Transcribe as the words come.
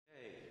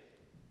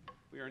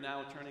We are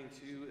now turning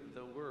to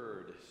the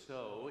Word.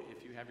 So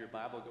if you have your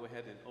Bible, go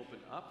ahead and open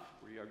up.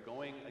 We are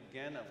going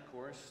again, of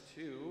course,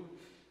 to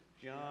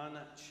John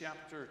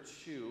chapter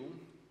 2.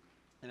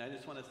 And I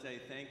just want to say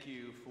thank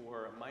you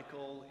for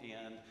Michael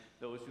and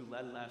those who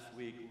led last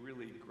week.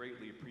 Really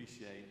greatly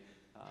appreciate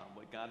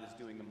what God is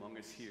doing among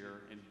us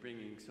here and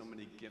bringing so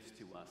many gifts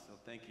to us. So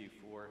thank you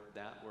for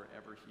that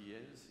wherever he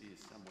is. He is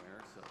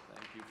somewhere. So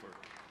thank you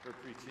for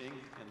preaching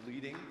and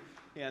leading.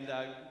 And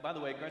by the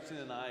way, Gretchen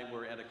and I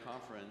were at a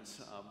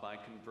conference by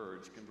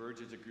Converge.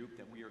 Converge is a group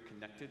that we are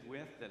connected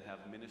with that have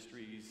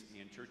ministries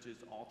and churches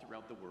all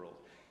throughout the world.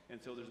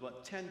 And so there's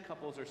about 10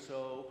 couples or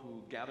so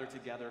who gather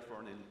together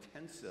for an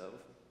intensive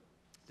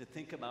to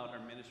think about our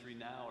ministry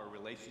now, our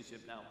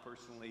relationship now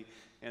personally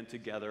and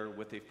together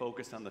with a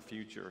focus on the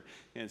future.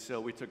 And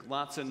so we took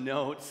lots of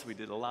notes, we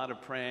did a lot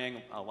of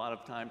praying, a lot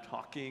of time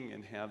talking,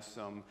 and have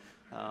some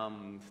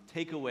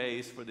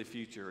takeaways for the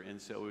future. And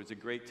so it was a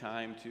great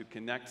time to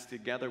connect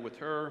together with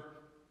her,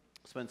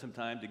 spend some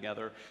time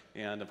together,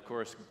 and of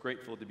course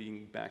grateful to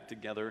being back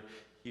together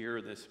here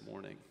this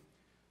morning.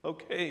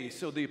 Okay,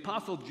 so the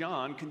Apostle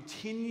John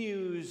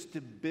continues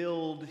to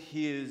build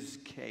his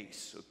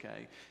case,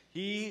 okay?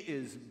 He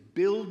is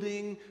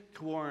building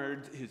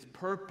toward his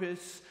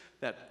purpose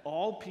that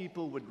all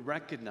people would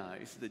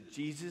recognize that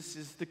Jesus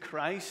is the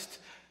Christ,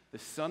 the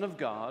Son of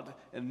God,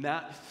 and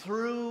that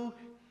through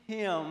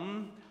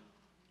him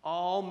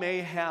all may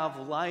have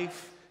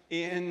life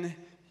in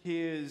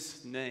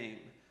his name.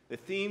 The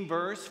theme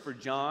verse for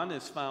John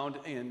is found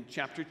in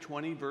chapter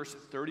 20, verse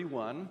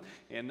 31,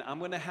 and I'm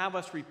going to have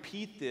us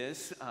repeat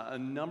this a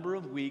number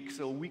of weeks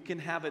so we can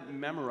have it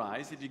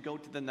memorized. If you go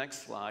to the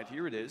next slide,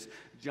 here it is,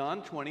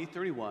 John 20,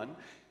 31,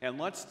 and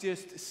let's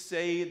just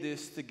say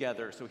this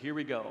together. So here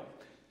we go.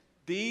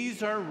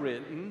 These are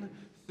written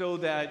so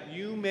that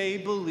you may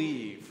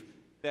believe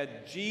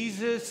that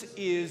Jesus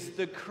is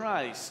the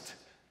Christ,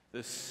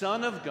 the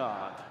Son of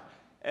God,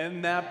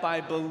 and that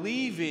by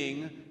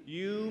believing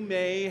you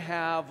may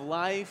have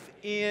life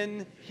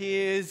in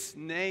his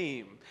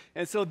name.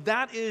 And so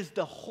that is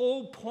the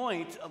whole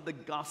point of the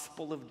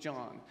Gospel of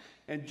John.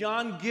 And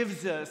John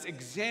gives us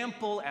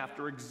example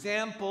after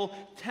example,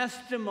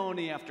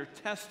 testimony after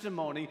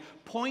testimony,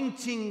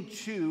 pointing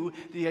to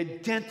the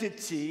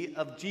identity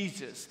of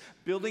Jesus,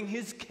 building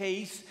his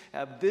case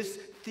of this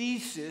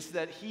thesis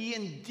that he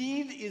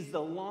indeed is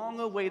the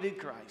long-awaited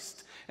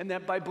Christ, and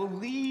that by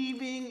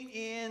believing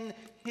in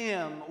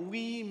him,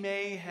 we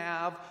may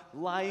have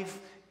life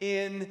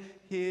in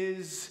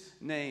his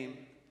name.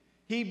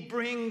 He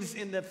brings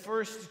in the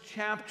first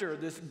chapter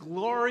this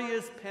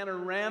glorious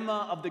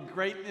panorama of the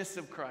greatness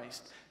of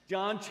Christ.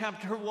 John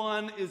chapter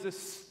 1 is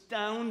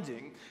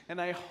astounding, and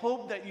I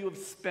hope that you have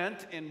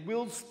spent and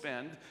will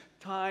spend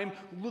time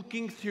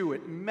looking through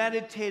it,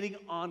 meditating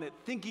on it,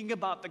 thinking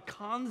about the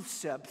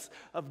concepts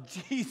of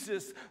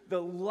Jesus,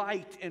 the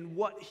light, and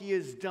what he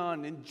has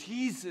done, and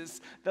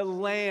Jesus, the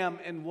Lamb,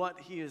 and what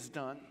he has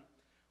done.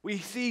 We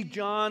see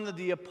John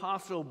the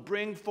Apostle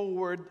bring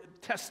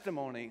forward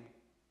testimony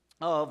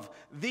of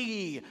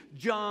the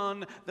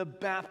John the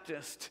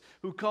Baptist,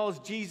 who calls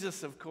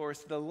Jesus, of course,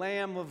 the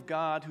Lamb of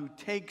God who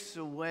takes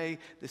away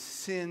the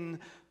sin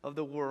of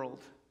the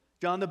world.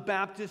 John the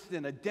Baptist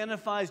then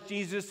identifies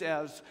Jesus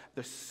as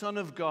the Son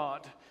of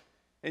God.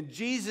 And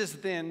Jesus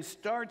then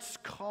starts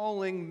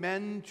calling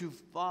men to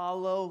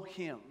follow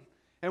him.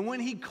 And when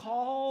he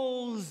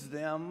calls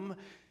them,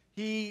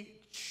 he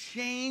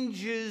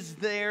changes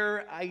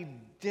their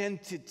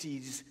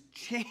identities,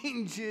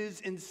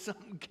 changes in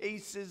some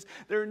cases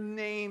their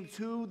names,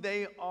 who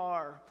they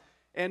are,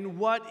 and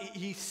what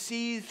he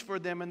sees for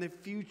them in the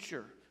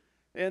future.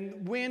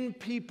 And when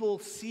people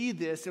see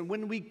this, and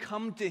when we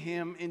come to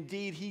him,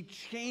 indeed, he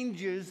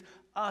changes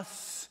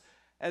us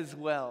as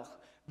well.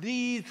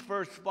 These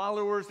first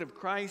followers of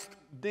Christ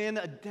then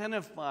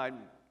identified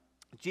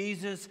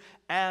Jesus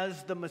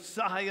as the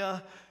Messiah,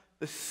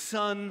 the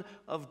Son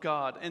of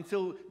God. And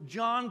so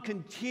John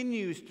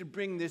continues to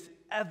bring this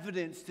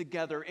evidence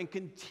together and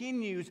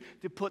continues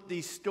to put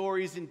these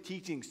stories and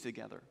teachings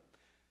together.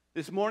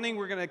 This morning,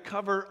 we're going to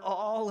cover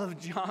all of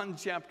John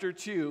chapter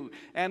 2,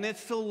 and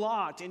it's a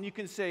lot. And you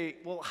can say,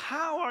 well,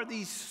 how are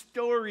these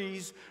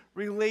stories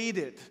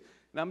related?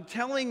 And I'm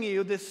telling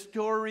you, the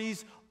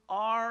stories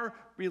are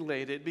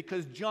related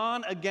because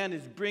John, again,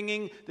 is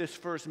bringing this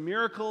first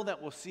miracle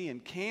that we'll see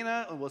in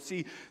Cana, and we'll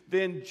see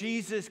then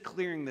Jesus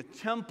clearing the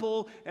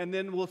temple, and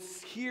then we'll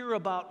hear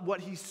about what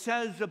he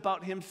says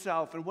about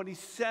himself and what he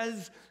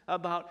says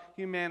about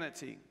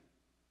humanity.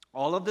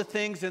 All of the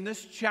things in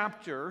this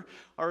chapter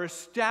are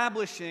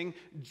establishing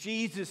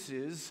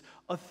Jesus'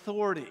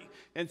 authority.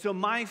 And so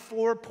my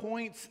 4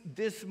 points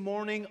this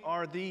morning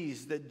are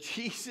these: that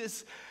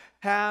Jesus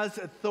has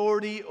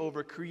authority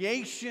over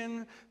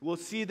creation. We'll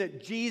see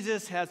that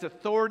Jesus has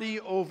authority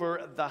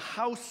over the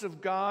house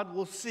of God.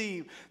 We'll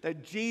see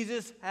that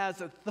Jesus has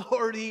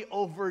authority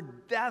over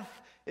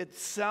death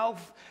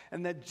itself,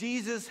 and that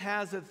Jesus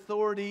has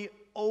authority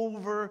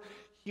over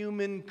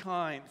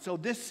humankind. So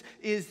this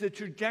is the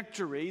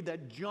trajectory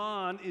that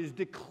John is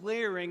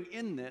declaring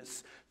in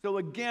this. So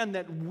again,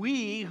 that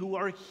we who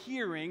are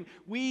hearing,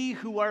 we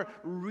who are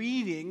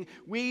reading,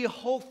 we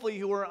hopefully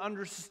who are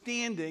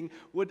understanding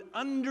would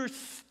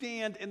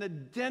understand and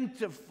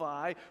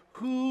identify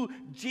who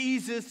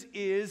Jesus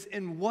is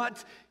and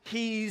what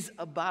he's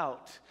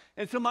about.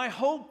 And so my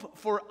hope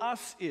for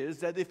us is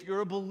that if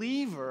you're a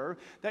believer,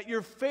 that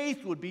your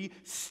faith would be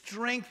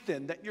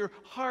strengthened, that your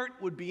heart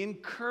would be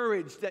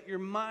encouraged, that your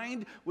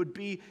mind would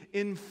be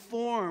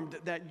informed,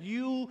 that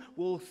you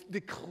will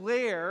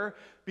declare,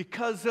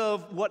 because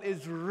of what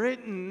is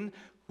written,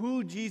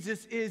 who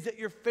Jesus is, that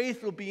your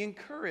faith will be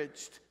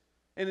encouraged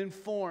and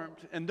informed.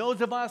 And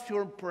those of us who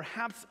are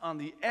perhaps on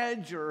the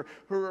edge or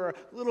who are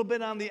a little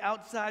bit on the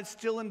outside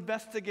still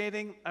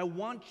investigating, I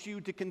want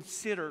you to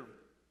consider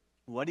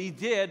what he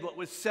did, what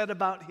was said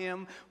about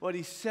him, what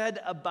he said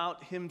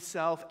about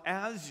himself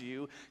as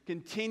you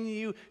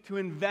continue to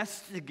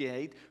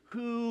investigate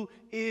who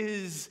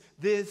is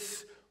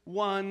this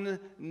one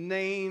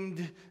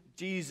named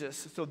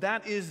Jesus. So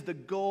that is the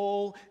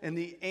goal and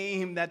the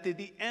aim, that at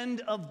the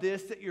end of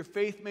this, that your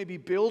faith may be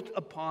built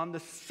upon the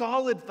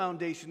solid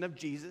foundation of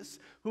Jesus,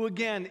 who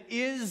again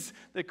is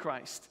the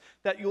Christ,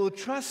 that you will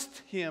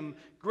trust him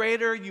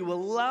greater, you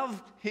will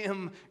love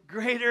him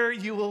greater,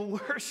 you will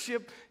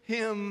worship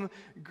him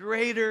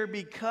greater,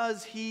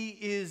 because he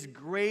is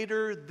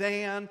greater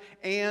than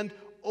and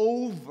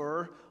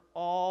over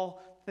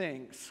all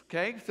things.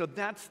 Okay, so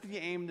that's the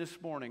aim this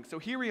morning. So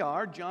here we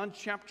are, John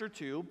chapter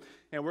 2,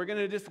 and we're going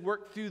to just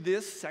work through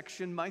this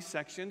section by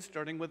section,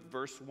 starting with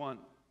verse 1.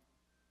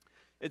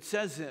 It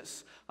says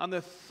this: on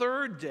the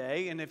third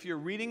day, and if you're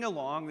reading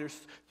along, there's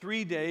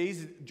 3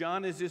 days.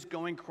 John is just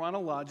going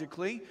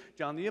chronologically.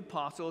 John the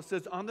Apostle, it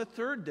says, on the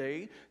third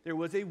day, there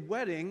was a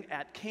wedding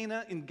at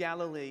Cana in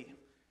Galilee,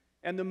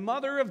 and the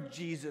mother of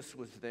Jesus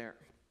was there.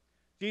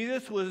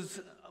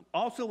 Jesus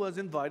also was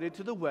invited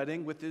to the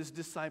wedding with his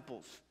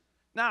disciples.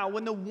 Now,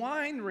 when the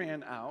wine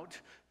ran out,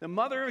 the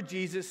mother of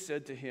Jesus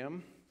said to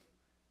him,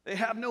 "They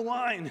have no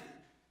wine."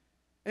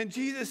 And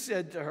Jesus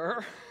said to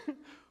her,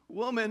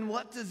 "Woman,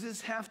 what does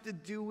this have to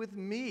do with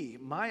me?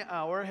 My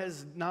hour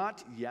has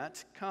not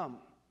yet come."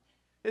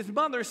 His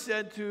mother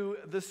said to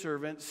the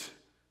servants,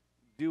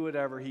 "Do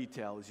whatever he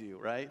tells you,"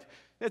 right?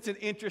 That's an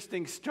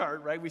interesting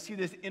start, right? We see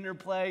this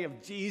interplay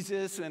of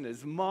Jesus and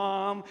his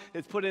mom.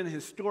 It's put in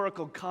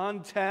historical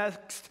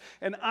context.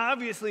 And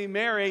obviously,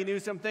 Mary knew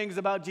some things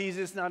about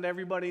Jesus not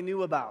everybody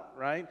knew about,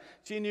 right?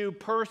 She knew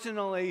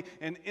personally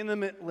and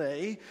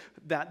intimately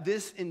that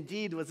this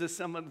indeed was the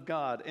Son of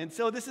God. And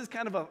so this is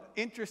kind of an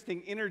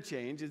interesting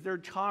interchange as they're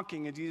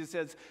talking, and Jesus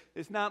says,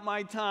 "It's not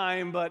my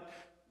time," but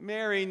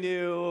Mary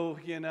knew,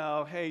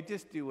 hey,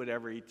 just do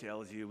whatever he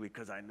tells you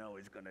because I know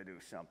he's going to do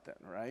something,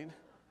 right?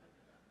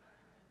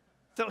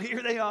 So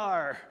here they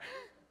are.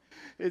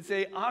 It's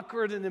an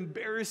awkward and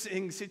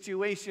embarrassing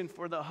situation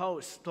for the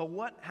host. So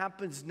what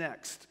happens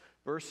next?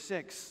 Verse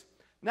 6.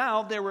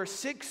 Now there were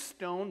 6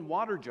 stone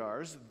water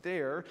jars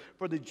there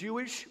for the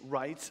Jewish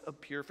rites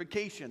of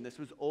purification. This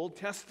was Old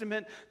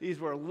Testament.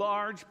 These were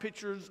large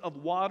pitchers of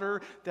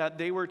water that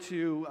they were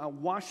to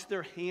wash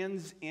their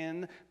hands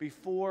in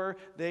before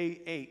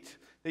they ate.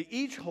 They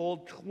each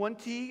hold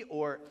 20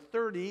 or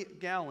 30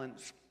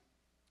 gallons.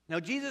 Now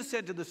Jesus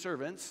said to the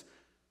servants,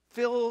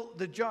 "Fill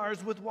the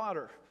jars with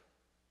water."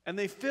 And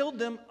they filled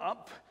them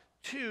up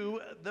to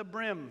the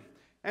brim.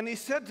 And he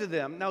said to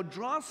them, "Now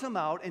draw some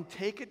out and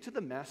take it to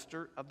the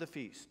master of the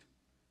feast."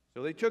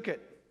 So they took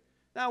it.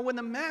 Now when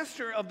the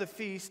master of the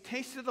feast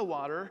tasted the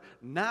water,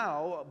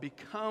 now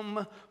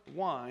become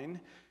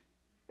wine,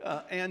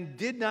 and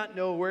did not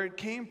know where it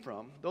came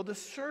from, though the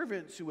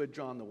servants who had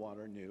drawn the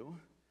water knew,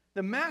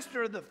 the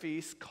master of the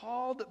feast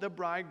called the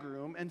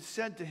bridegroom and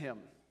said to him,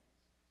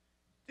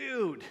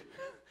 "Dude,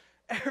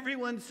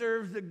 everyone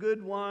serves the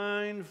good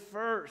wine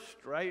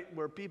first, right?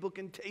 Where people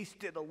can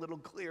taste it a little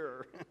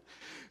clearer.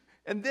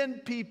 And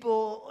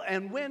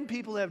when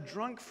people have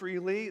drunk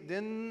freely,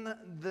 then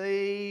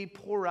they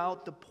pour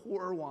out the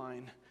poor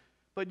wine.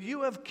 But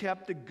you have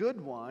kept the good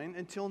wine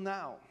until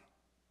now."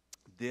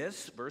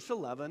 This, verse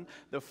 11,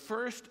 the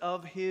first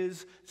of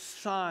his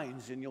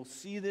signs, and you'll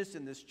see this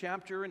in this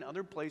chapter and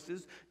other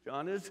places.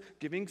 John is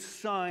giving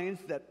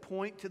signs that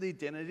point to the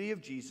identity of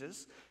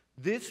Jesus.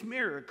 This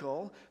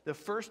miracle, the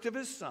first of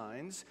his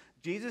signs,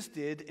 Jesus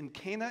did in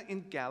Cana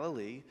in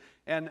Galilee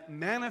and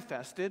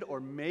manifested or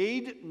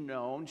made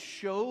known,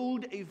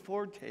 showed a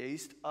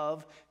foretaste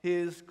of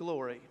his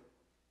glory.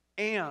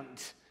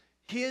 And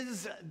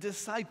his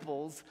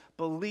disciples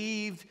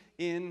believed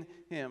in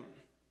him.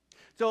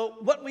 So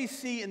what we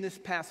see in this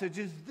passage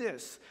is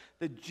this,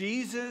 that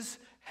Jesus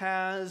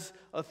has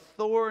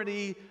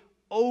authority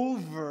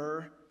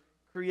over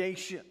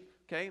creation,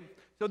 okay?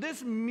 So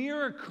this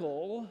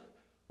miracle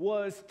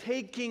was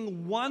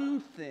taking one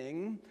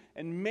thing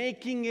and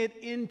making it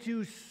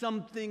into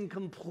something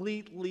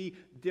completely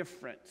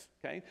different,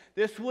 okay?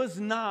 This was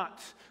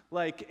not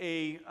like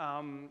a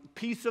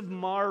piece of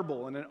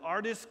marble, and an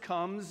artist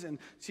comes and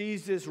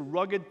sees this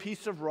rugged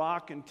piece of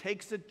rock and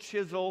takes a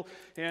chisel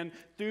and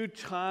through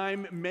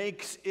time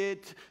makes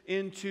it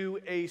into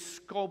a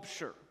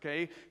sculpture,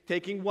 okay?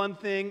 Taking one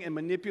thing and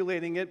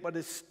manipulating it, but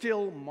it's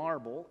still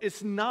marble.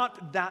 It's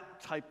not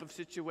that type of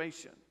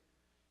situation.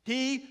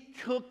 He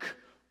took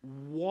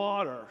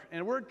water,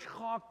 and we're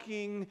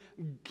talking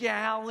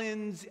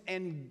gallons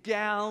and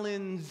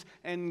gallons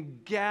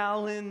and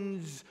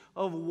gallons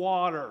of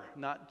water,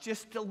 not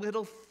just a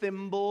little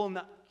thimble,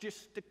 not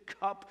just a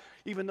cup,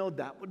 even though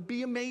that would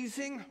be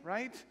amazing,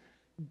 right?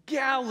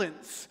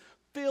 Gallons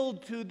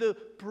filled to the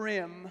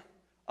brim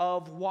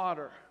of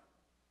water.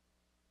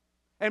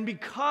 And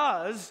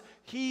because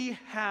he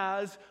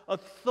has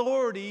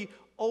authority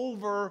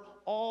over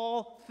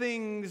all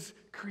things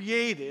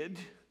created,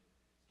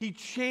 he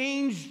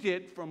changed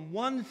it from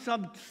one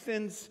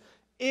substance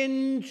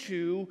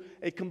into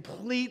a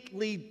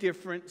completely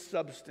different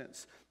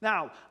substance.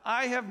 Now,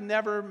 I have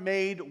never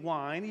made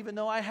wine, even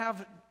though I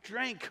have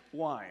drank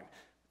wine,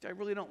 which I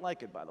really don't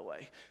like it, by the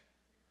way.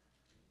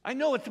 I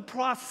know it's a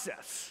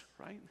process,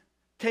 right?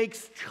 It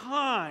takes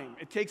time.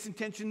 It takes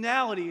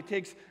intentionality. It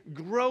takes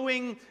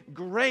growing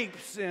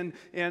grapes and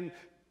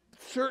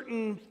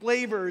certain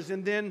flavors,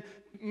 and then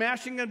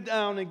mashing them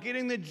down and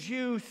getting the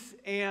juice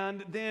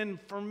and then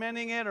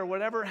fermenting it or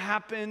whatever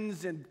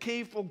happens, and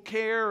careful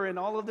care and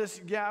all of this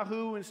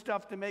yahoo and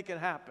stuff to make it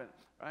happen,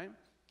 right?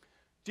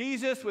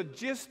 Jesus, with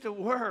just a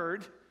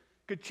word,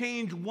 could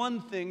change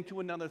one thing to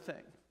another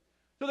thing.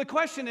 So the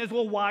question is,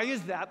 well, why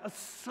is that a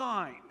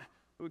sign?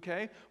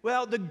 Okay?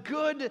 Well, the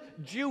good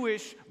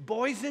Jewish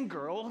boys and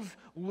girls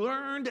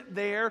learned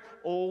their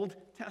Old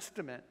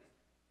Testament.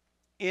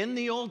 In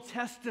the Old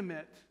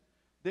Testament,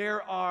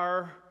 there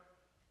are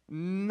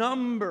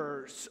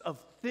numbers of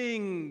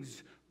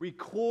things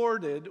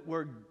recorded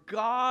where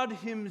God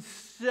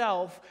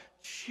himself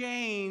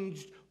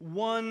changed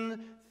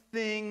one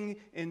thing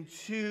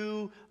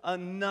into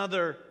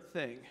another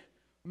thing.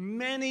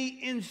 Many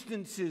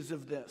instances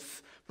of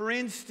this. For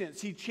instance,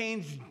 he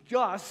changed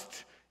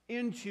dust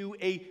into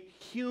a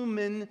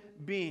human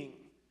being.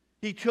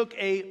 He took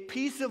a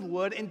piece of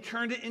wood and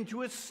turned it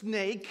into a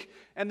snake,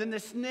 and then the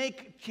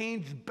snake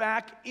changed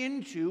back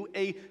into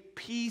a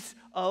piece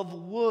of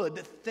wood.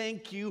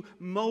 Thank you,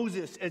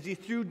 Moses, as he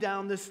threw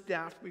down the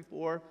staff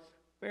before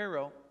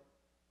Pharaoh.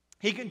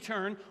 He can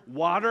turn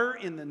water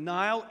in the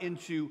Nile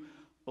into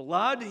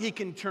blood. He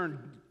can turn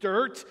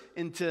dirt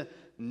into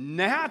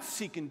gnats.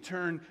 He can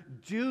turn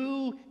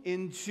dew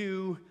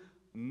into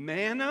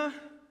manna.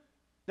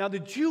 Now, the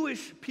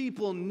Jewish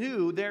people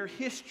knew their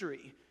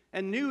history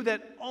and knew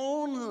that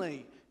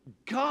only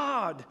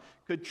God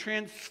could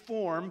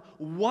transform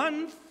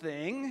one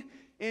thing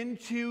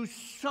into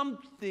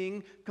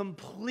something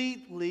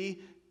completely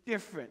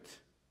different.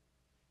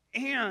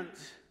 And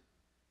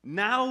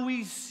now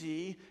we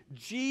see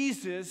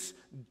Jesus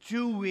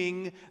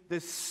doing the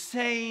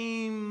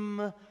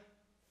same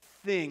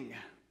thing.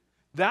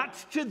 That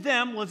to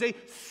them was a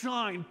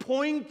sign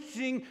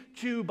pointing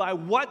to by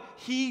what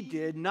he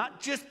did,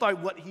 not just by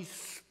what he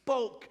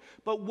spoke,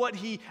 but what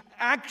he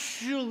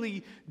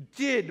actually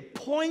did,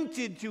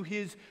 pointed to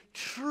his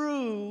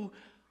true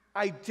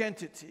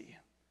identity.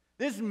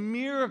 This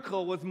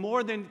miracle was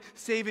more than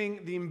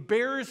saving the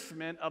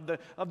embarrassment of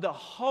the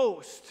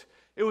host.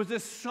 It was a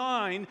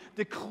sign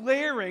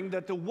declaring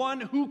that the one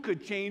who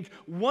could change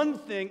one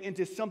thing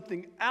into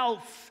something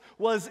else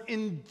was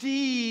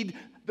indeed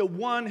the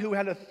one who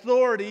had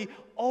authority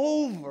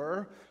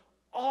over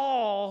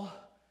all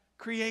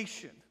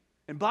creation.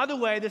 And by the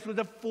way, this was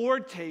a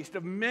foretaste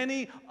of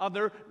many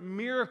other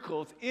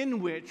miracles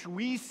in which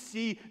we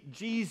see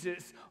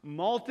Jesus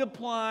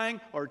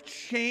multiplying or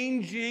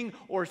changing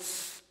or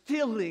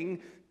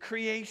stilling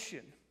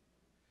creation.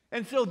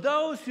 And so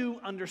those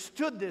who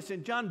understood this,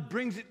 and John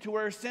brings it to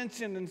our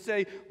attention and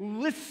say,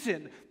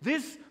 listen,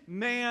 this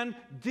man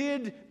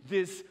did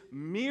this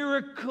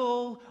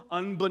miracle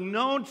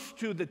unbeknownst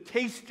to the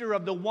taster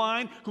of the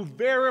wine, who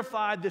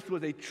verified this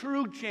was a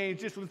true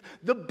change. This was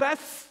the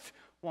best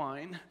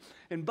wine.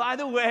 And by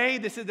the way,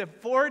 this is a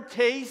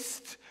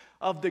foretaste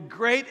of the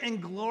great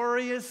and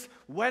glorious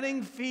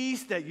wedding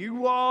feast that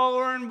you all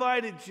are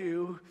invited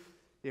to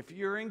if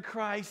you're in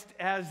Christ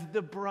as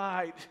the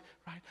bride.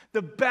 Right?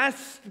 The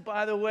best,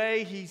 by the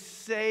way, he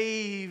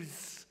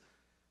saves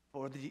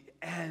for the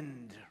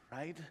end,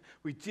 right?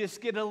 We just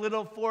get a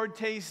little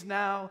foretaste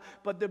now,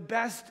 but the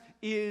best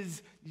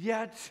is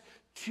yet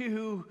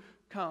to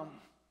come.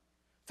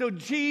 So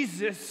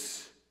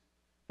Jesus,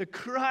 the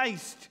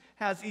Christ,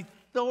 has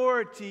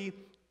authority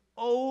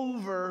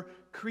over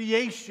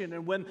creation.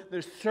 And when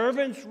the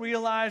servants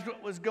realized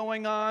what was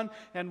going on,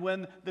 and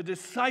when the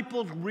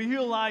disciples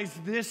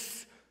realized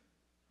this,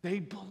 they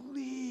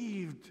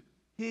believed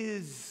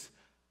his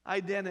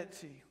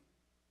identity.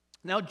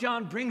 Now,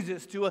 John brings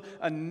us to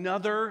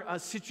another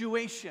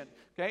situation.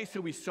 Okay,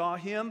 so we saw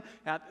him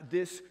at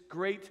this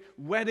great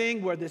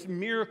wedding where this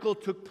miracle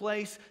took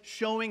place,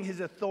 showing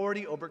his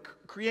authority over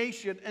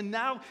creation. And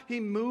now he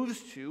moves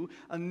to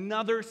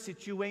another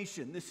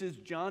situation. This is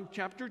John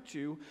chapter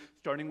 2,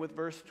 starting with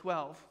verse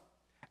 12.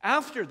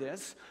 After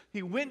this,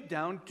 he went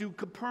down to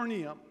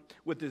Capernaum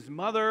with his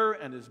mother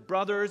and his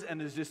brothers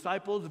and his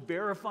disciples,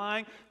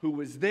 verifying who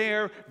was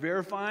there,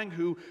 verifying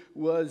who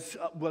was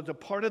a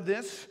part of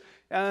this.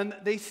 And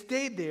they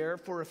stayed there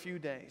for a few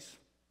days.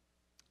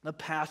 The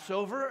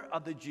Passover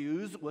of the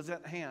Jews was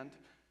at hand,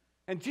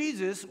 and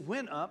Jesus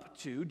went up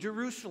to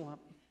Jerusalem.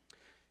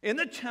 In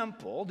the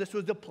temple, this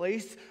was a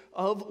place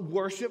of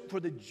worship for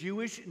the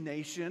Jewish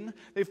nation.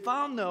 They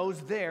found those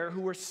there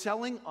who were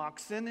selling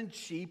oxen and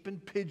sheep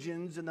and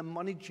pigeons and the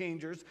money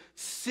changers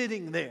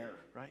sitting there,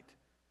 right?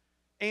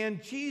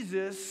 And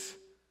Jesus,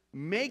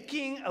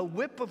 making a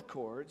whip of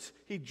cords,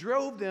 he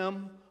drove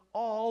them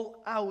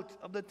all out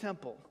of the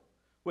temple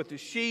with the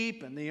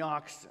sheep and the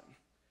oxen.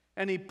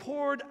 And he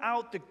poured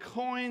out the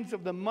coins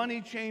of the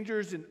money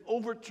changers and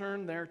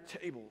overturned their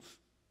tables.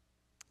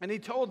 And he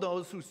told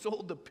those who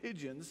sold the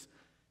pigeons,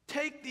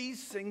 "Take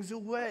these things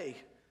away.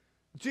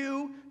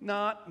 Do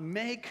not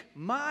make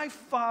my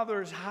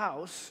Father's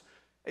house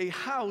a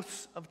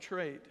house of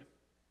trade."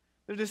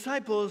 The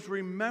disciples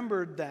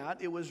remembered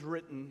that it was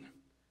written,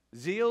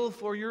 "Zeal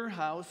for your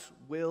house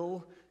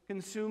will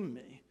consume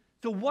me."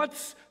 So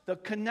what's the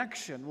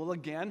connection? Well,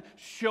 again,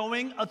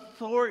 showing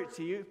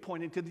authority,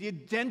 pointing to the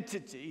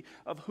identity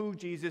of who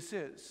Jesus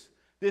is.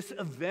 This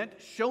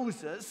event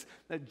shows us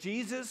that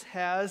Jesus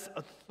has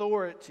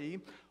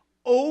authority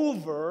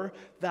over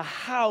the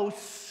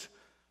house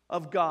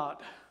of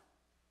God.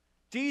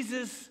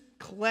 Jesus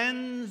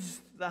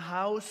cleansed the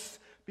house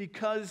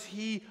because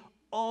he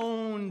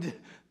owned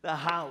the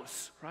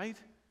house, right?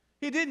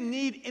 He didn't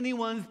need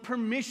anyone's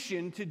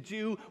permission to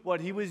do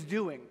what he was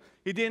doing.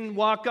 He didn't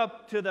walk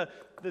up to the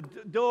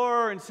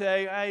door and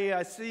say, "Hey,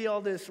 I see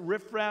all this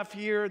riffraff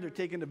here. They're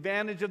taking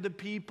advantage of the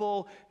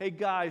people. Hey,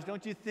 guys,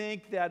 don't you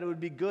think that it would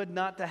be good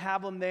not to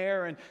have them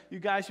there? And you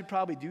guys should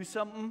probably do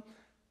something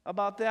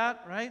about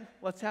that, right?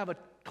 Let's have a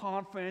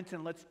conference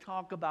and let's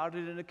talk about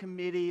it in a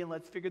committee and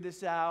let's figure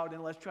this out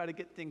and let's try to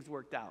get things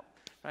worked out,"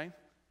 right?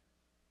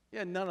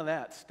 Yeah, none of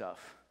that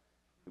stuff.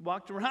 He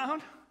walked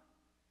around.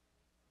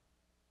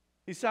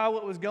 He saw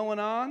what was going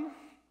on.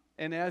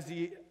 And as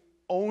the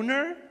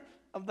owner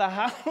of the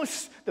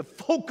house, the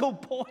focal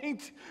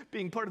point,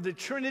 being part of the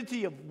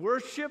Trinity of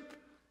worship,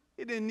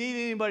 he didn't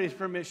need anybody's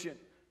permission,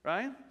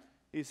 right?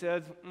 He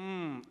says,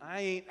 "I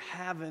ain't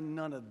having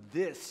none of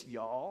this,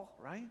 y'all,"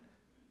 right?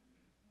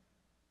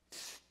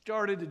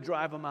 Started to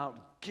drive them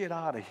out. Get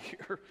out of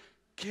here.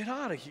 Get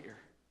out of here.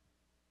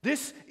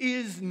 This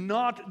is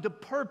not the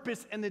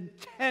purpose and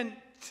intent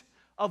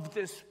of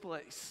this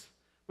place.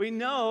 We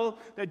know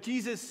that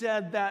Jesus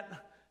said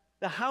that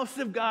the house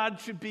of God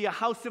should be a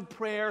house of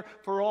prayer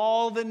for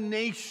all the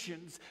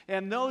nations.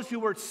 And those who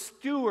were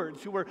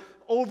stewards, who were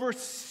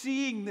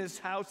overseeing this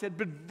house, had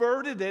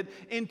perverted it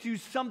into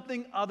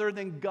something other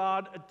than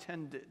God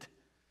intended.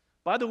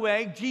 By the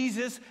way,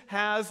 Jesus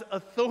has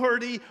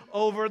authority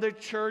over the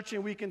church,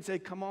 and we can say,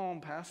 "Come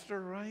on,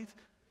 Pastor," right?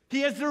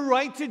 He has the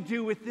right to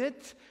do with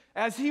it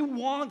as he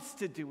wants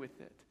to do with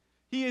it.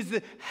 He is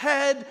the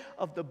head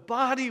of the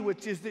body,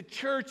 which is the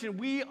church, and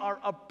we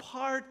are a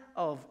part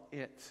of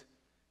it.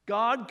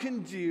 God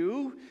can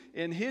do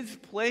in his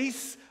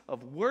place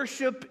of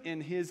worship, in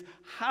his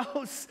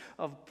house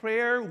of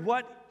prayer,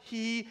 what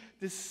he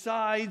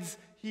decides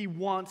he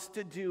wants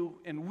to do.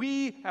 And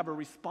we have a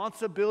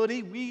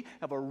responsibility, we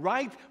have a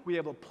right, we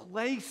have a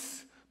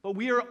place, but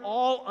we are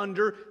all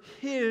under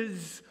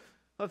his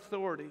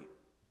authority.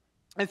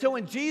 And so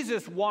when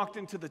Jesus walked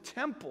into the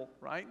temple,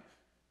 right,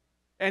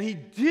 and he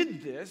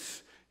did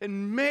this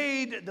and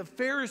made the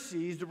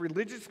Pharisees, the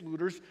religious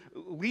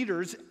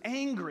leaders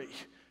angry,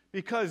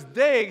 because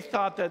they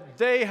thought that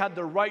they had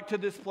the right to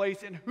this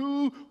place. And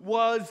who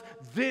was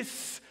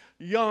this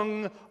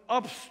young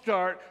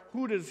upstart?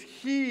 Who does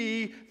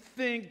he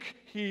think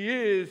he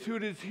is? Who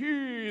does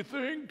he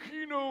think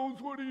he knows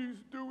what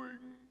he's doing?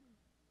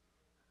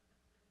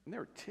 And they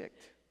were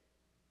ticked.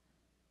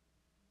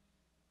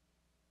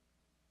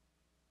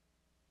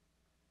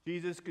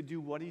 Jesus could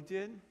do what he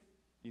did.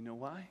 You know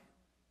why?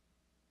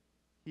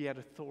 He had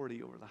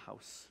authority over the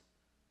house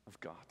of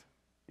God.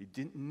 He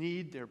didn't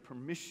need their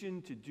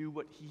permission to do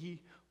what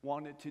he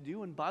wanted to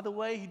do. And by the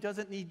way, he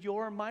doesn't need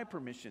your or my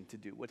permission to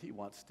do what he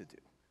wants to do.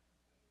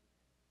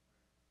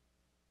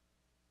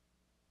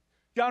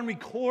 John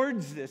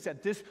records this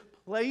at this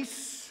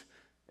place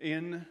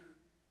in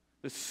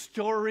the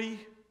story,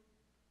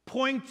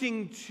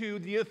 pointing to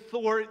the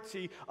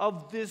authority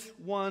of this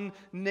one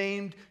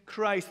named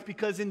Christ,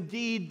 because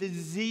indeed the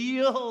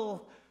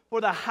zeal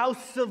for the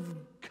house of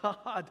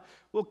God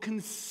will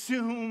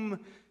consume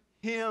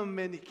him,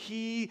 and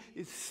he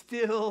is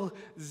still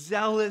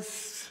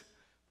zealous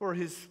for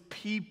his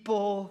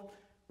people,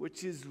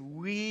 which is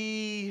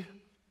we,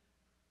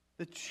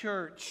 the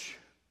church.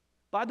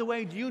 By the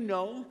way, do you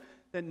know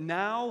that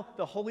now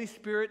the Holy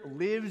Spirit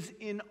lives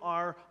in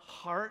our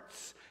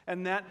hearts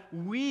and that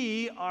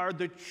we are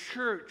the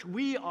church.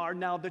 We are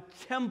now the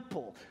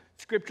temple.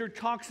 Scripture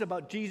talks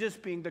about Jesus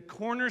being the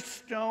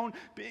cornerstone,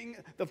 being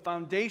the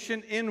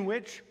foundation in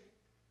which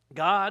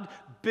God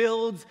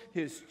builds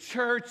his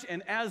church.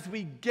 And as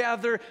we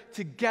gather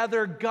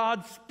together,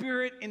 God's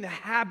Spirit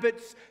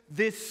inhabits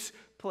this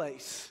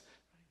place.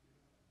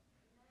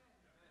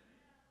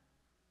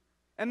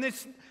 And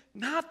it's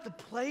not the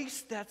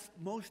place that's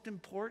most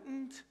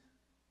important.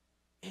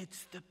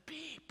 It's the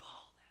people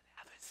that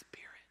have a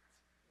spirit,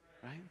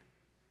 right?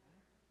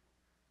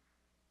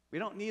 We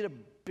don't need a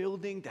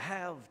building to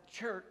have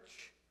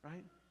church,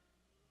 right?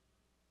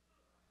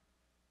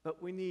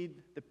 But we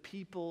need the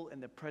people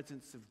and the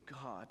presence of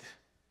God to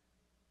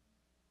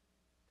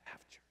have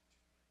church.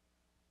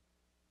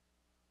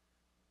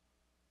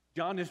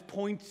 John is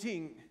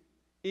pointing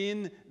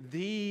in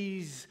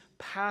these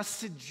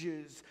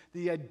passages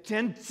the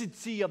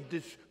identity of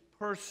this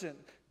person.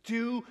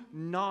 Do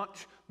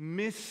not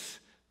miss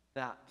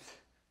that.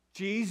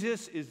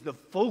 Jesus is the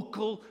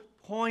focal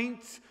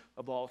point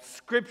of all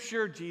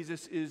Scripture.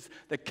 Jesus is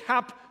the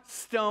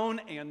capstone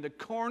and the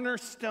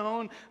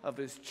cornerstone of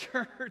his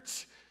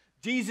church.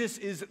 Jesus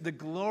is the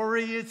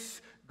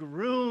glorious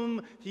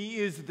groom. He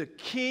is the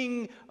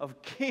King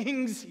of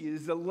kings. He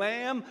is the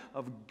Lamb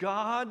of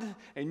God.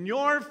 And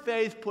your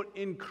faith put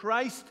in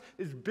Christ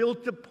is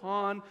built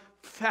upon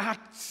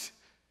facts,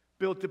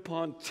 built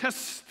upon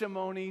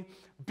testimony,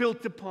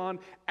 built upon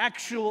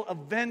actual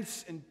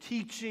events and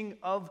teaching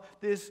of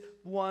this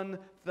one,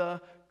 the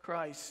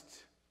Christ.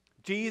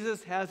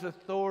 Jesus has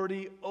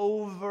authority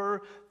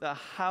over the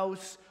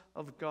house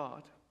of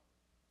God.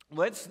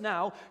 Let's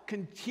now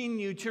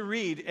continue to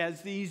read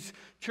as these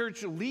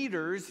church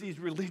leaders, these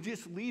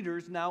religious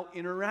leaders now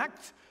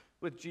interact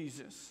with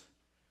Jesus.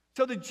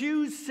 So the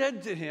Jews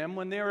said to him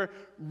when they were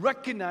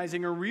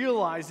recognizing or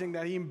realizing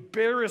that he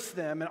embarrassed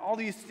them and all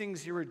these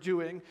things he were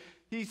doing,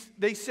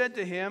 they said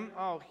to him,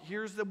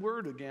 here's the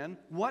word again,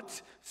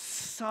 what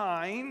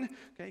sign,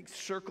 okay,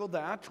 circle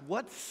that,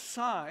 what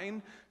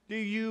sign do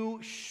you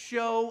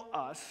show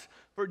us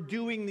for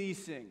doing these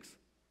things?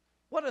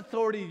 What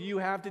authority do you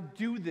have to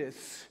do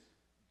this,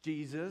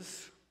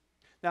 Jesus?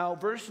 Now,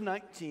 verse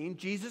 19,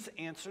 Jesus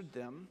answered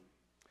them,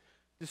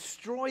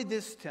 destroy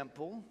this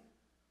temple,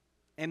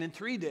 and in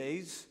 3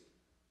 days,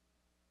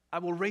 I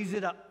will raise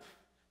it up.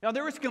 Now,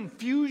 there was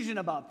confusion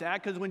about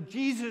that because when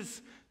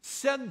Jesus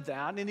said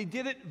that, and he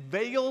did it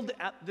veiled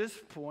at this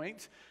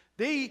point,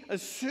 they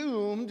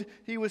assumed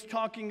he was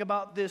talking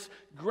about this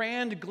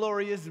grand,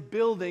 glorious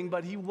building,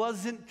 but he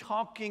wasn't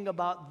talking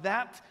about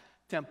that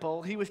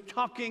temple. He was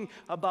talking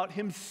about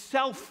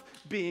himself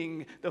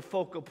being the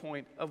focal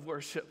point of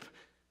worship.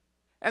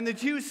 And the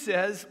Jew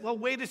says, well,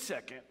 wait a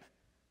second,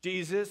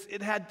 Jesus,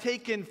 it had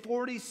taken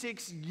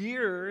 46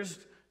 years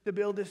to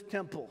build this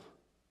temple.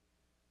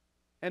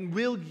 And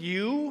will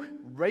you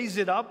raise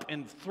it up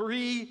in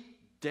 3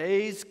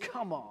 days?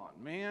 Come on,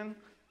 man.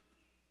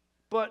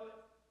 But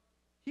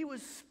he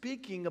was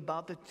speaking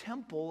about the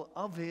temple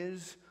of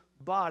his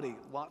body.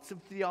 Lots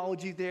of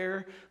theology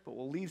there, but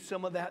we'll leave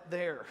some of that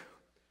there.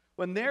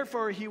 When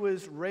therefore he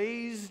was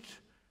raised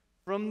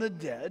from the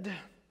dead,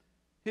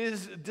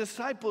 his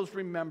disciples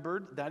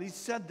remembered that he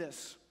said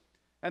this,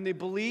 and they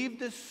believed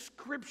the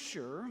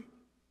scripture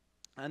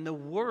and the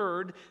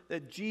word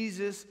that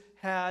Jesus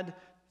had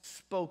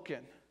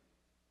spoken.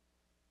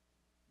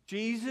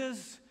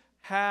 Jesus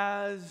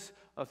has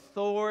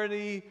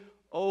authority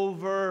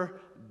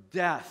over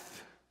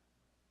death.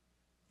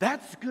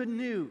 That's good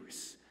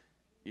news.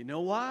 You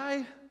know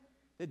why?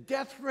 The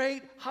death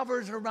rate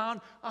hovers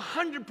around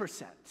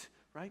 100%,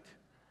 right?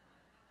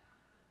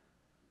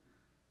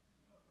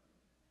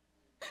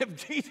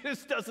 If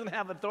Jesus doesn't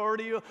have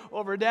authority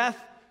over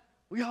death,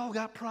 we all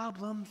got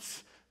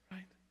problems,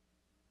 right?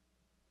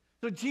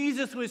 So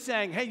Jesus was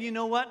saying, hey, you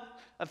know what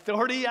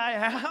authority I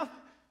have?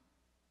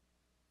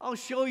 I'll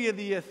show you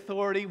the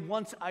authority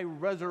once I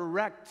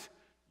resurrect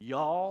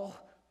y'all.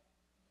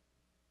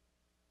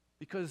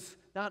 Because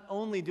not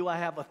only do I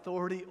have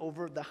authority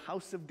over the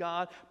house of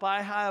God, but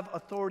I have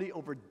authority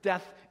over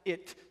death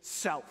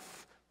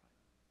itself.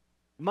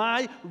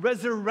 My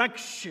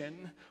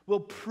resurrection will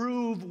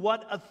prove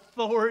what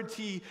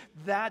authority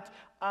that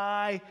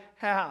I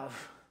have.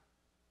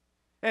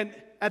 And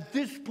at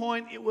this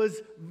point, it was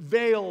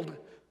veiled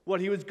what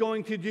he was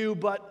going to do,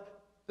 but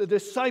the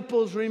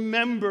disciples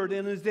remembered,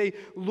 and as they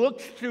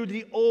looked through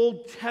the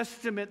Old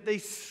Testament, they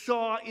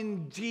saw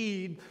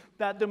indeed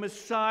that the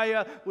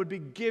Messiah would be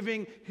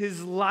giving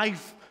his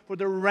life for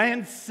the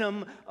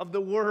ransom of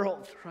the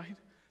world, right?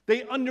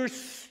 They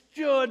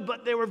understood,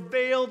 but they were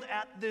veiled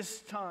at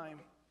this time.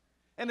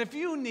 And if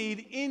you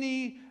need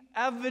any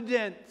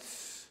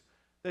evidence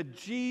that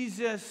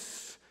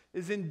Jesus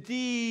is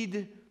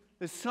indeed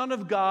the Son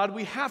of God,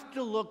 we have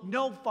to look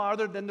no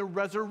farther than the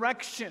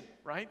resurrection,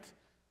 right?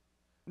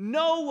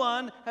 No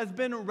one has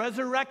been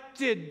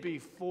resurrected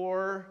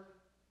before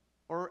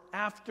or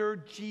after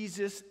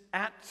Jesus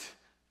at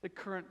the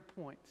current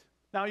point.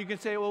 Now you can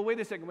say, well, wait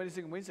a second.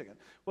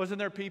 Wasn't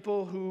there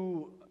people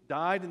who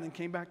died and then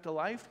came back to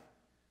life?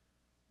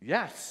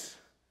 Yes.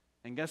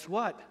 And guess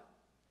what?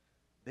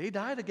 They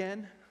died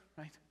again,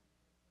 right?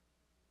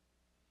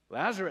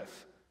 Lazarus,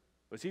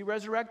 was he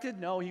resurrected?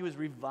 No, he was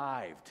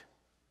revived.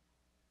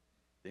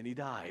 Then he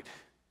died.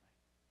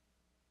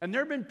 And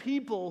there have been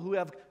people who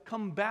have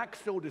come back,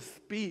 so to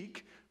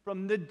speak,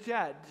 from the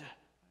dead.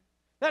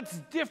 That's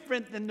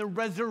different than the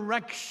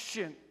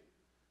resurrection.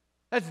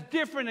 That's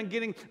different than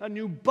getting a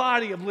new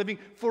body of living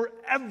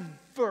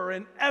forever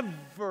and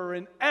ever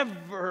and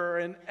ever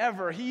and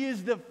ever. He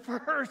is the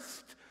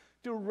first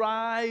to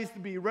rise, to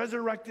be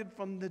resurrected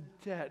from the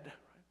dead.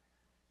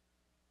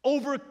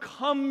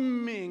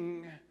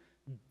 Overcoming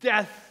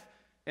death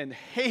and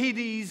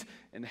Hades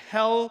and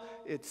hell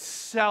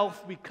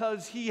itself,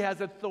 because he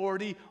has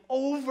authority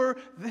over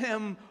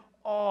them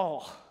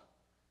all.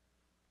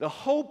 The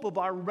hope of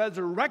our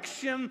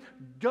resurrection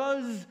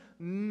does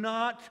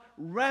not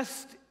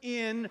rest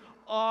in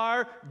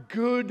our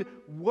good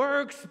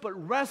works,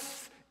 but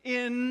rests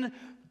in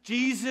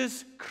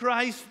Jesus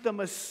Christ, the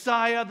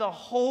Messiah, the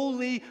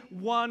Holy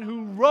One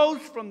who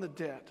rose from the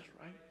dead.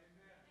 Right?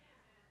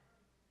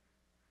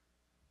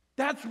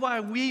 That's why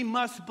we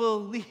must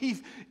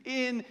believe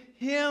in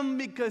him,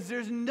 because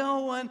there's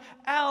no one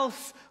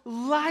else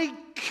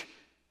like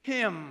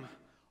him.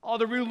 All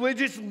the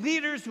religious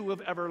leaders who have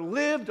ever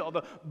lived, all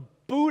the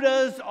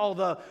Buddhas, all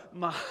the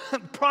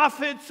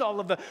prophets, all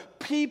of the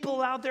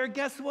people out there,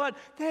 guess what?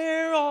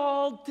 They're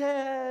all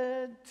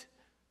dead.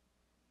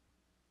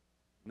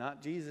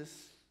 Not Jesus.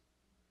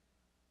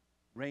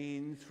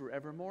 Reigns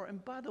forevermore.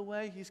 And by the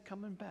way, he's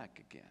coming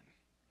back again.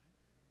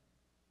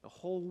 The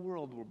whole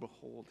world will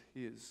behold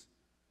his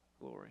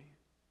glory.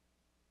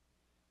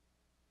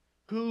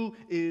 Who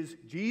is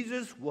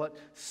Jesus? What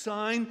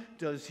sign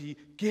does he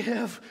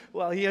give?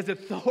 Well, he has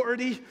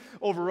authority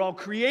over all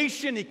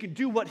creation. He can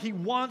do what he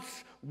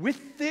wants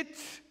with it.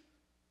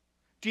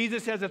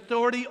 Jesus has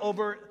authority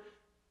over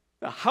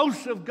the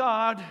house of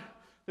God,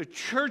 the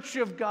church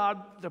of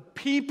God, the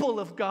people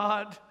of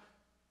God.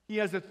 He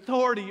has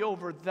authority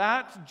over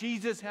that.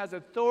 Jesus has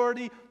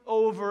authority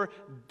over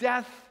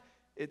death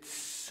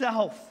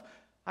itself.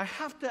 I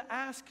have to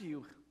ask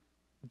you,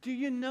 do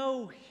you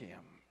know him?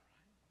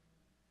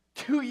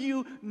 Do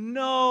you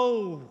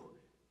know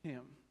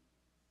him?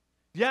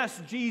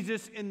 Yes,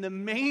 Jesus in the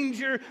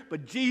manger,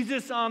 but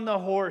Jesus on the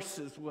horse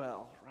as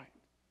well, right?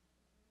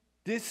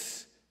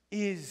 This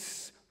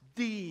is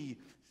the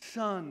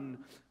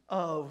Son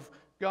of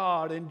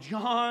God. And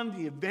John,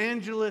 the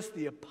evangelist,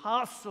 the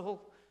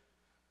apostle,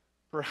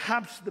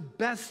 perhaps the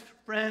best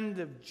friend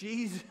of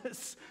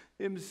Jesus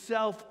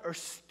himself, are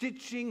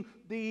stitching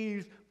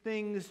these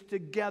things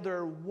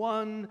together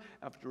one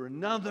after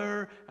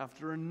another,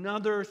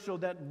 so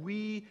that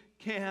we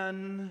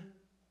can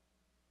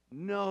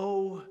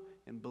know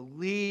and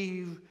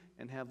believe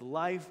and have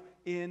life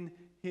in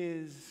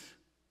his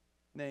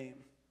name.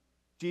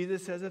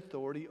 Jesus has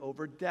authority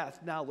over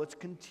death. Now let's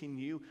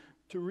continue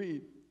to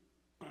read.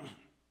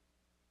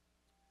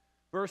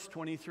 Verse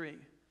 23.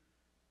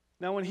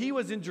 Now when he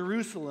was in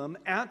Jerusalem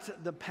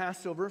at the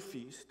Passover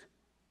feast,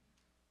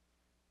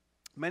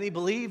 many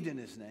believed in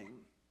his name.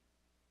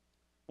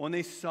 When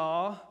they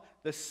saw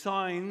the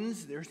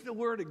signs, there's the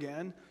word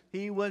again,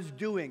 he was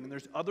doing. And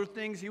there's other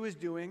things he was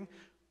doing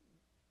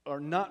are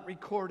not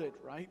recorded,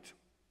 right?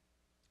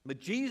 But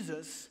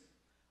Jesus,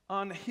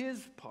 on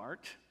his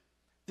part,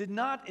 did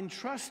not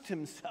entrust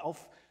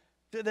himself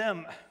to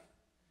them,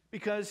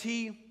 because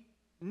he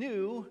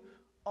knew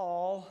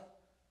all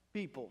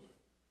people.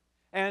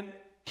 And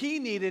he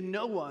needed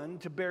no one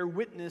to bear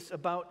witness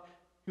about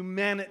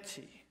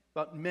humanity,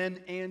 about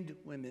men and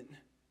women.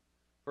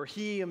 For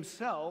he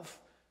himself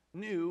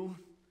knew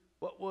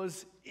what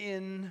was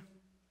in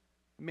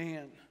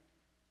man.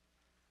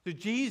 So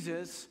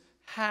Jesus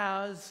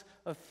has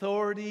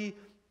authority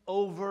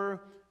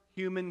over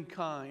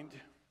humankind.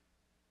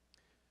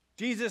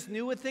 Jesus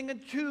knew a thing or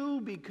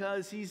two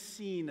because he's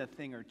seen a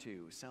thing or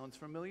two. Sounds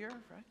familiar,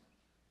 right?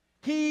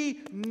 He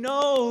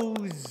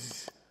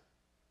knows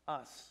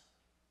us.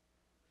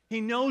 He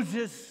knows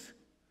us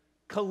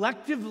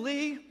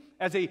collectively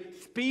as a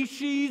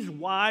species.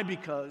 Why?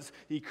 Because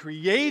he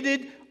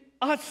created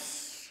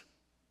us.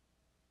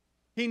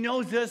 He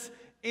knows us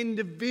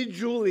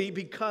individually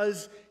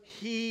because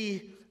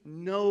he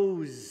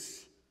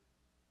knows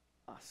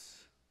us.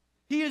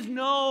 He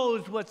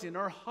knows what's in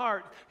our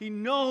heart. He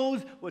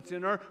knows what's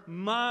in our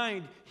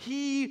mind.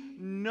 He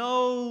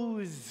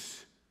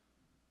knows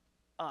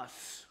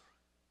us.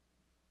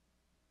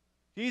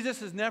 Jesus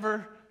has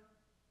never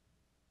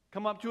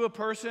come up to a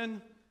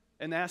person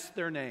and asked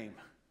their name,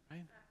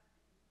 right?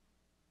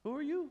 Who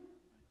are you?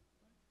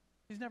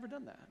 He's never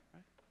done that,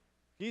 right?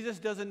 Jesus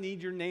doesn't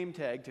need your name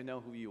tag to know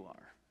who you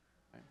are.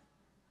 Right?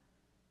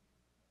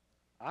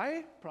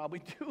 I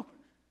probably do.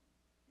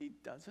 He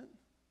doesn't.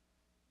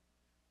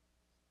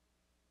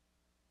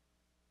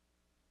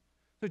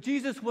 So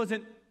Jesus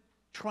wasn't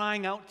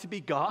trying out to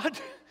be God.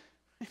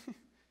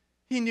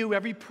 He knew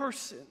every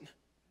person.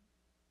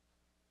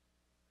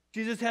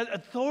 Jesus has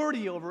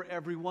authority over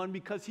everyone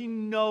because he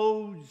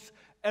knows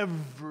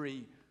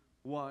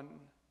everyone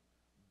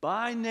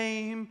by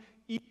name,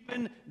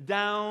 even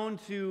down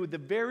to the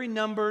very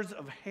numbers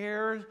of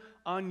hairs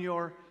on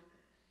your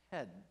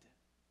head.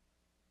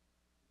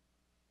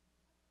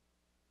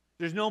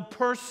 There's no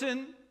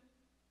person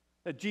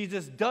that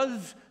Jesus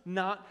does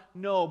not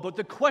know. But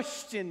the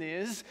question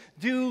is,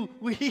 do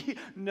we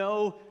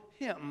know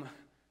him?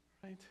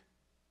 Right?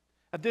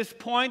 At this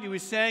point, he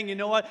was saying, you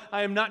know what?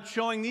 I am not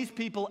showing these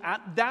people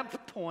at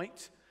that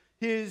point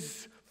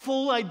his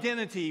full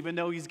identity, even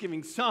though he's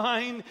giving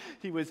sign,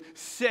 he was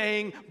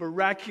saying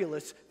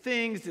miraculous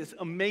things, this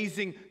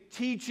amazing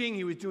teaching,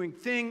 he was doing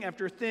thing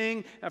after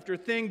thing after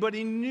thing, but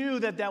he knew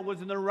that that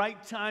wasn't the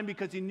right time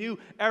because he knew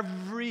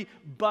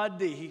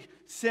everybody,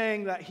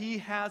 saying that he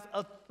has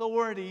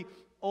authority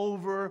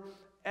over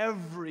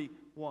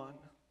everyone.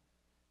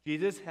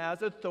 Jesus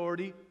has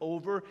authority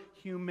over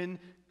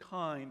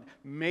humankind,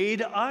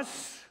 made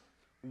us,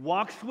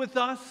 walks with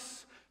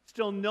us,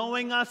 still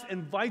knowing us,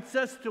 invites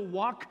us to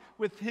walk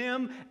with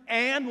him,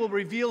 and will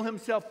reveal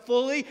himself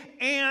fully,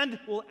 and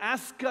will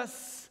ask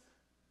us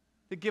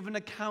to give an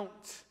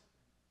account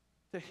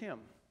to him.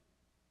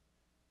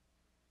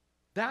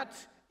 That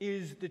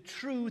is the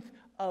truth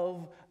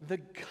of the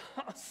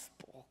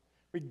gospel.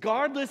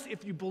 Regardless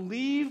if you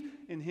believe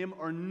in him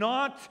or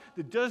not,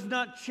 that does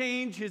not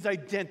change his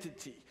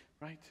identity,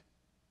 right?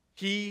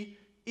 He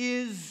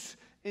is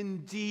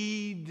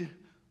indeed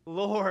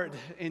Lord,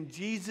 and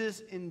Jesus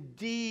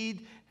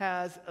indeed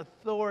has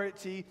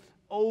authority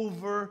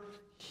over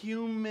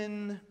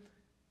humankind.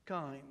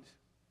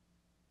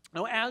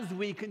 Now, as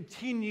we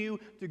continue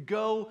to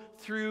go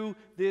through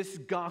this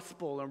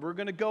gospel, and we're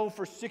going to go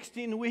for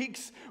 16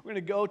 weeks, we're going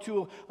to go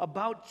to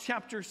about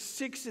chapter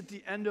 6 at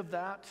the end of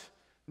that.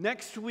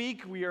 Next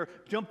week, we are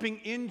jumping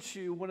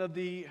into one of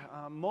the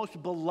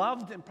most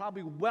beloved and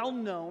probably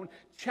well-known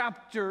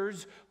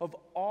chapters of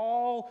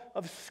all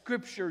of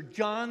Scripture,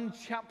 John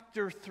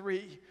chapter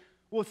 3.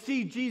 We'll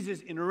see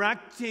Jesus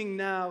interacting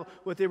now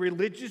with a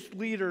religious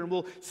leader, and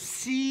we'll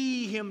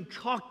see him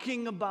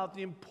talking about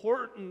the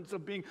importance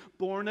of being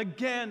born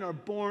again or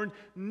born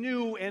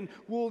new, and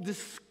we'll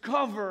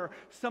discover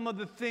some of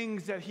the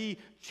things that he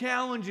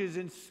challenges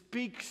and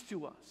speaks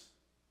to us.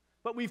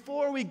 But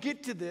before we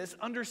get to this,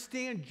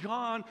 understand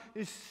John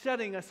is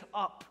setting us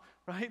up,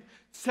 right?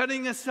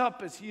 Setting us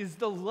up as he is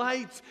the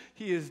light,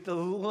 he is the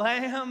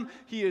Lamb,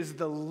 he is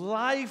the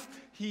life,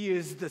 he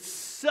is the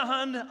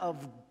Son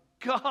of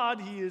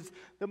God, he is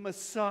the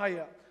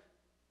Messiah.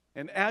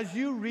 And as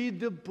you read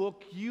the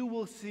book, you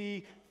will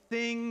see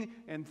thing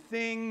and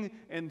thing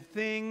and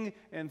thing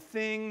and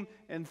thing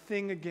and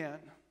thing again.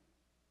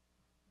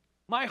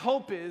 My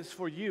hope is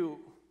for you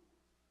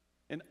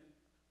and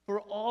for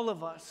all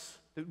of us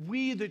that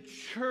we, the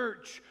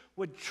church,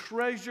 would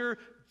treasure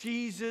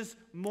Jesus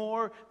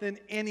more than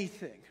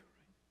anything.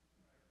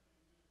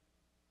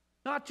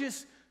 Not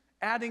just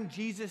adding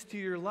Jesus to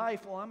your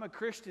life. Well, I'm a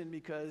Christian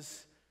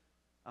because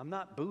I'm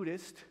not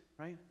Buddhist,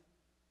 right?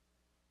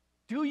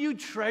 Do you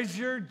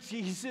treasure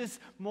Jesus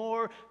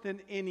more than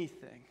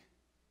anything?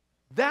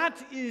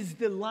 That is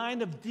the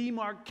line of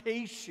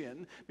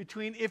demarcation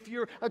between if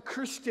you're a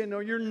Christian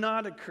or you're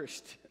not a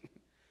Christian.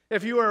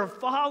 If you are a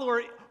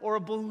follower or a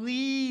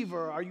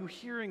believer, are you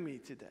hearing me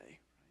today?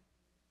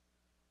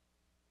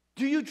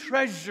 Do you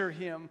treasure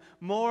him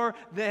more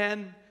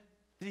than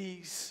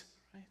these?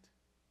 Right?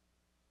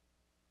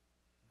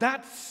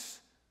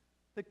 That's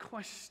the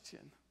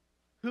question.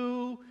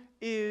 Who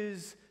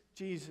is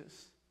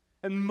Jesus?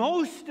 And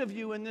most of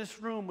you in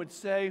this room would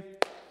say,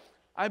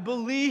 I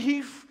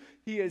believe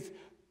he has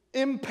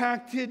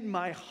impacted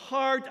my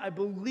heart. I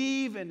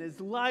believe in his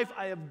life.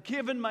 I have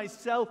given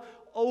myself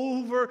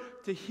over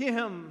to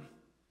him.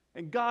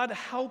 And God,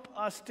 help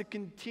us to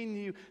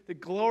continue to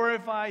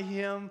glorify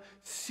him,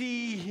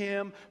 see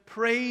him,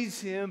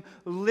 praise him,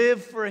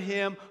 live for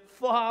him,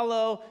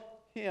 follow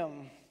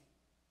him.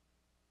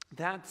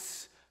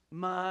 That's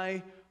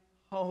my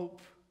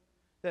hope,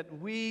 that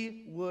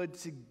we would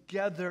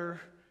together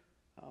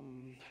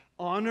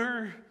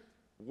honor,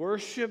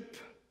 worship,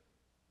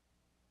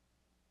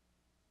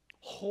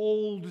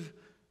 hold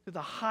to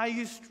the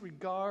highest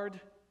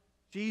regard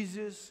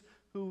Jesus,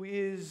 who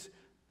is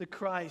the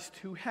Christ,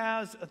 who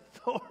has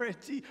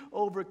authority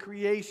over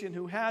creation,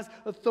 who has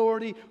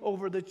authority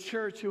over the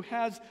church, who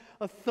has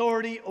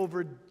authority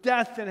over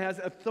death and has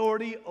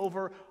authority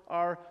over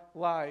our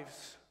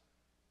lives.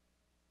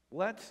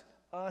 Let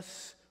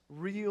us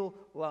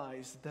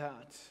realize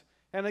that.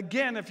 And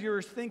again, if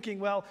you're thinking,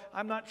 well,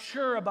 I'm not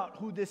sure about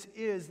who this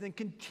is, then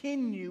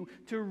continue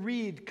to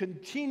read,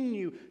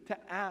 continue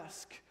to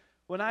ask.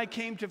 When I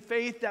came to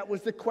faith, that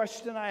was the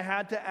question I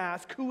had to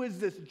ask. Who is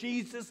this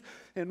Jesus,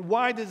 and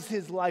why does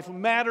his life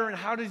matter, and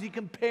how does he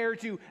compare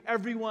to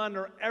everyone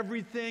or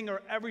everything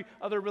or every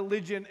other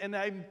religion? And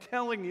I'm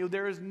telling you,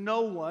 there is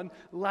no one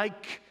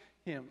like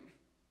him.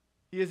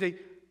 He is a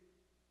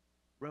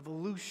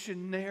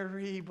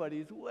revolutionary, but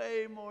he's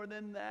way more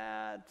than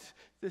that.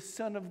 The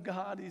Son of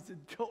God, he's the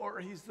door,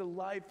 he's the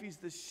life, he's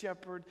the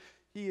shepherd,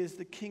 He is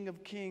the King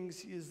of kings.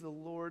 He is the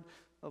Lord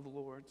of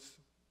lords.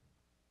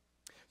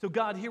 So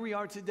God, here we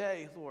are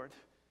today, Lord,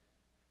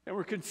 and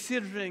we're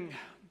considering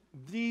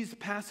these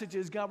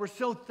passages. God, we're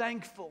so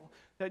thankful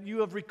that you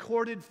have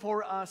recorded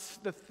for us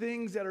the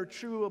things that are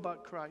true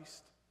about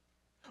Christ.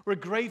 We're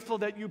grateful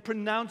that you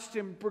pronounced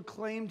him,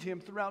 proclaimed him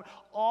throughout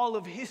all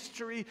of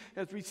history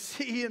as we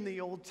see in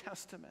the Old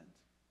Testament.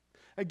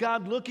 And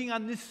God, looking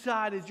on this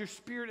side as your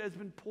Spirit has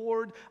been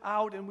poured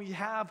out and we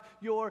have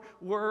your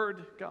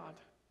word, God,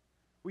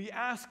 we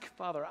ask,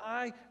 Father,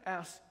 I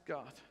ask,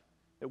 God,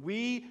 that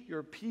we,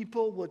 your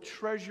people, will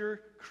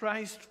treasure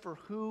Christ for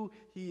who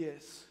he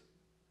is.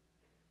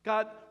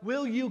 God,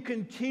 will you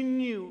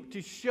continue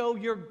to show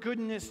your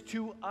goodness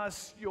to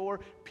us,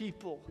 your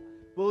people?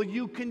 Will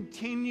you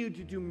continue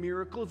to do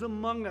miracles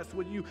among us?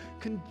 Will you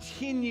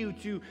continue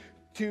to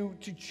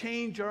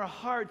change our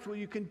hearts? Will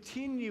you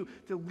continue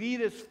to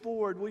lead us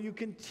forward? Will you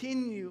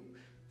continue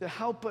to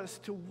help us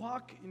to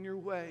walk in your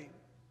way?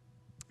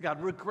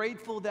 God, we're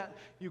grateful that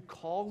you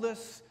called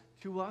us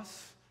to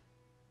us.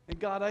 And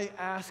God, I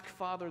ask,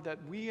 Father, that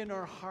we in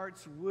our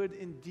hearts would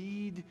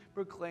indeed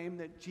proclaim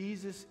that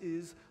Jesus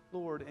is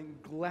Lord and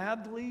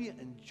gladly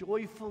and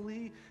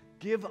joyfully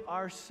give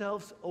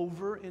ourselves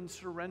over in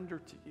surrender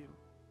to you.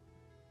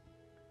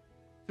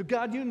 So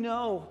God, you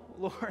know,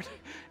 Lord,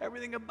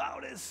 everything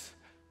about us.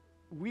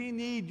 We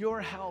need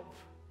your help.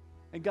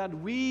 And God,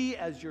 we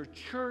as your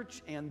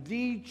church and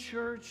the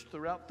church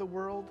throughout the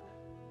world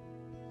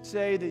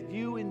say that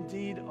you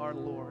indeed are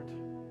Lord.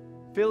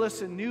 Fill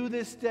us anew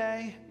this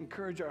day.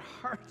 Encourage our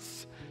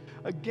hearts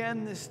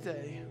again this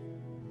day.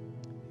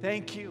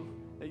 Thank you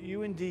that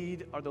you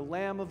indeed are the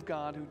Lamb of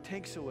God who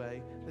takes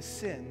away the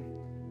sin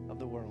of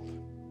the world.